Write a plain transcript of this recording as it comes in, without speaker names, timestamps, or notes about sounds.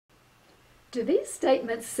Do these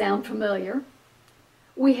statements sound familiar?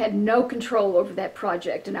 We had no control over that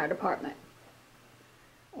project in our department.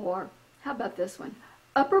 Or how about this one?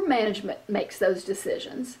 Upper management makes those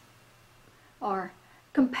decisions. Or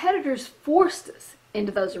competitors forced us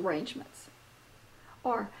into those arrangements.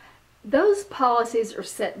 Or those policies are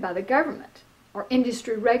set by the government or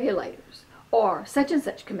industry regulators or such and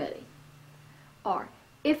such committee. Or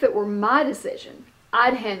if it were my decision,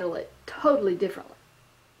 I'd handle it totally differently.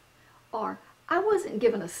 Or I wasn't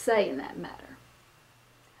given a say in that matter.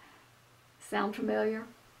 Sound familiar?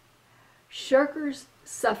 Shirkers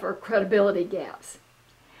suffer credibility gaps.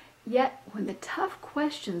 Yet when the tough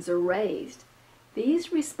questions are raised,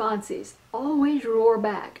 these responses always roar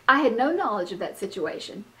back. I had no knowledge of that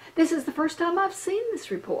situation. This is the first time I've seen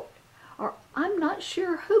this report. Or I'm not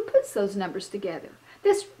sure who puts those numbers together.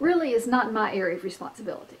 This really is not my area of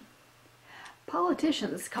responsibility.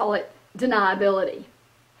 Politicians call it deniability.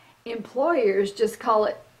 Employers just call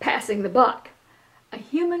it passing the buck. A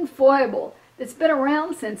human foible that's been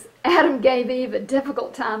around since Adam gave Eve a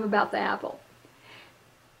difficult time about the apple.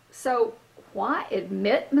 So why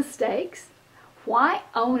admit mistakes? Why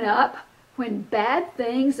own up when bad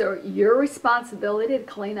things are your responsibility to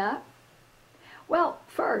clean up? Well,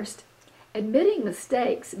 first, admitting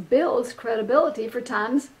mistakes builds credibility for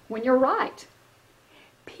times when you're right.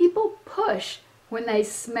 People push when they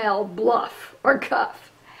smell bluff or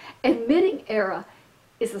guff. Admitting error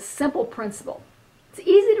is a simple principle. It's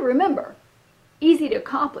easy to remember, easy to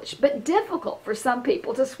accomplish, but difficult for some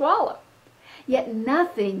people to swallow. Yet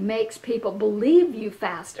nothing makes people believe you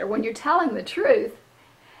faster when you're telling the truth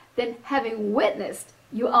than having witnessed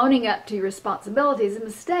you owning up to your responsibilities and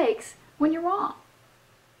mistakes when you're wrong.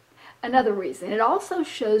 Another reason, it also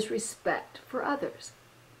shows respect for others.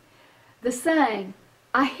 The saying,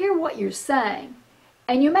 "I hear what you're saying,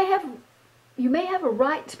 and you may have a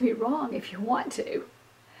right to be wrong if you want to,"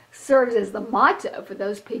 serves as the motto for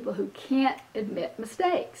those people who can't admit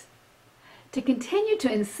mistakes. To continue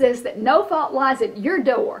to insist that no fault lies at your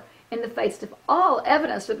door in the face of all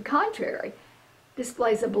evidence to the contrary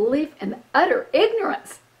displays a belief in the utter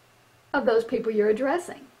ignorance of those people you're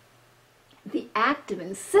addressing. The act of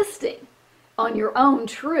insisting on your own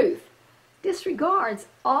truth disregards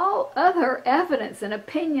all other evidence and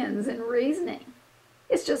opinions and reasoning.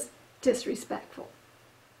 It's just disrespectful.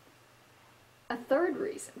 A third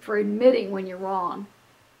reason for admitting when you're wrong,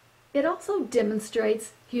 it also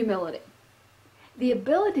demonstrates humility. The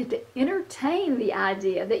ability to entertain the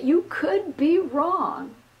idea that you could be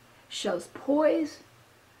wrong shows poise,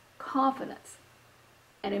 confidence,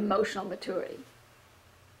 and emotional maturity.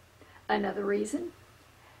 Another reason,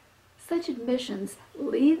 such admissions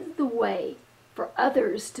lead the way for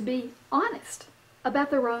others to be honest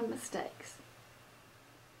about their own mistakes.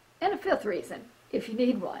 And a fifth reason, if you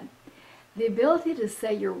need one, the ability to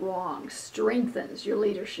say you're wrong strengthens your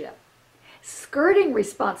leadership. Skirting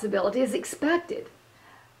responsibility is expected,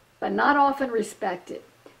 but not often respected.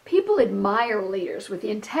 People admire leaders with the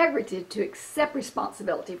integrity to accept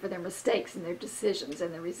responsibility for their mistakes and their decisions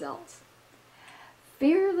and their results.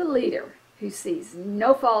 Fear the leader who sees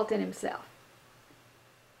no fault in himself.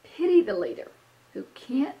 Pity the leader who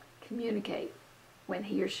can't communicate when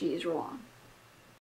he or she is wrong.